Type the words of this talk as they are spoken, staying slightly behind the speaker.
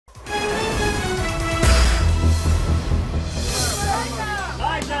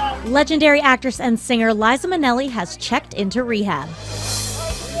Legendary actress and singer Liza Minnelli has checked into rehab.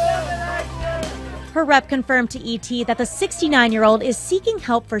 Her rep confirmed to ET that the 69-year-old is seeking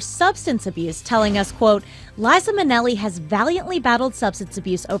help for substance abuse, telling us, quote, Liza Minnelli has valiantly battled substance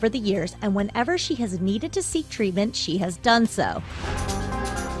abuse over the years, and whenever she has needed to seek treatment, she has done so.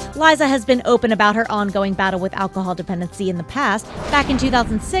 Liza has been open about her ongoing battle with alcohol dependency in the past. Back in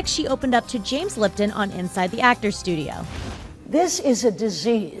 2006, she opened up to James Lipton on Inside the Actors Studio. This is a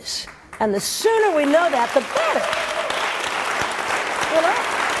disease, and the sooner we know that, the better. You know?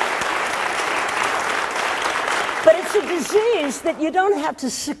 But it's a disease that you don't have to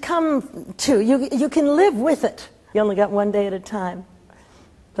succumb to. You can live with it. You only got one day at a time.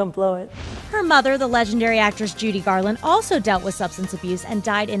 Don't blow it. Her mother, the legendary actress Judy Garland, also dealt with substance abuse and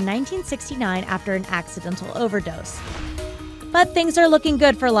died in 1969 after an accidental overdose. But things are looking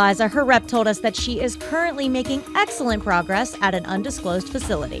good for Liza. Her rep told us that she is currently making excellent progress at an undisclosed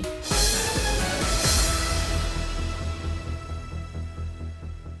facility.